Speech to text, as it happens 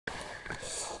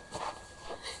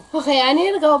Okay, I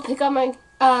need to go pick up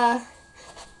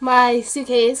my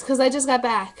suitcase because I just got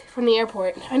back from the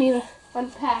airport. I need to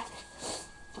unpack.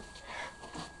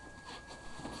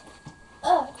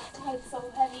 Oh, God, it's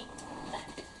so heavy.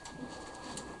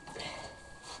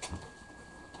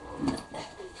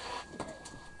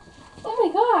 Oh my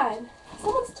God,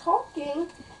 someone's talking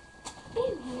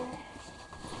in here.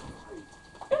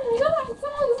 Oh my God,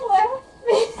 someone's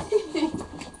laughing.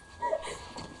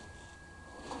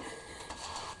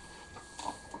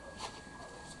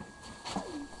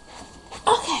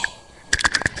 Okay.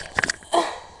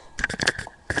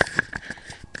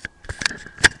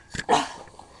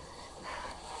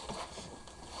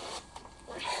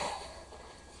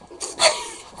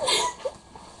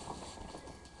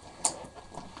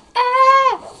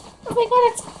 Ah! Oh my God,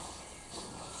 it's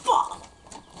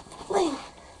falling.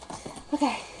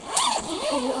 Okay.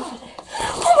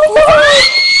 Oh my God!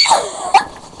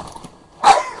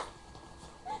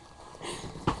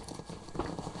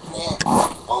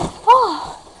 Oh.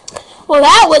 Well,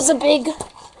 that was a big.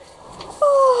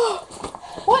 Oh.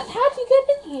 What? How'd you get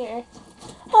in here?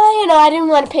 I didn't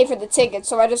want to pay for the ticket,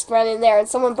 so I just ran in there, and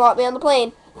someone brought me on the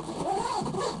plane.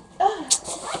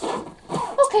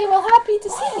 Okay, well, happy to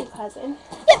see you, cousin.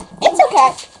 Yeah, it's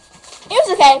okay. It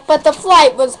was okay, but the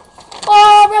flight was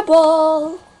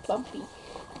horrible. Bumpy.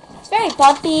 It's very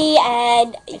bumpy,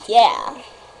 and yeah.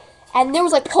 And there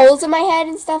was like holes in my head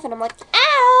and stuff, and I'm like,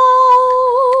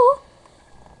 ow!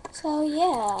 So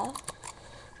yeah.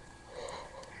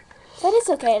 But it's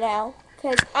okay now,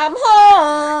 because I'm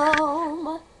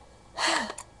home.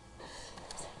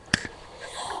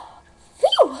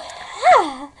 Phew!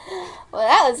 Well,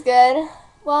 that was good.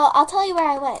 Well, I'll tell you where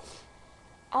I went.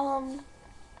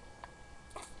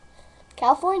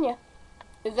 California.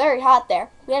 It was very hot there.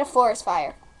 We had a forest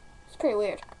fire. It's pretty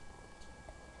weird.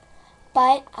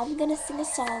 But I'm gonna sing a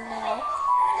song now.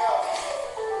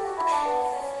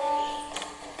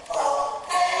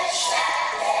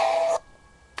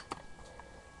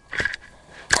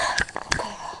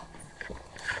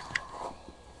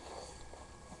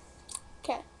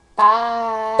 Okay.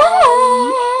 Bye. Bye.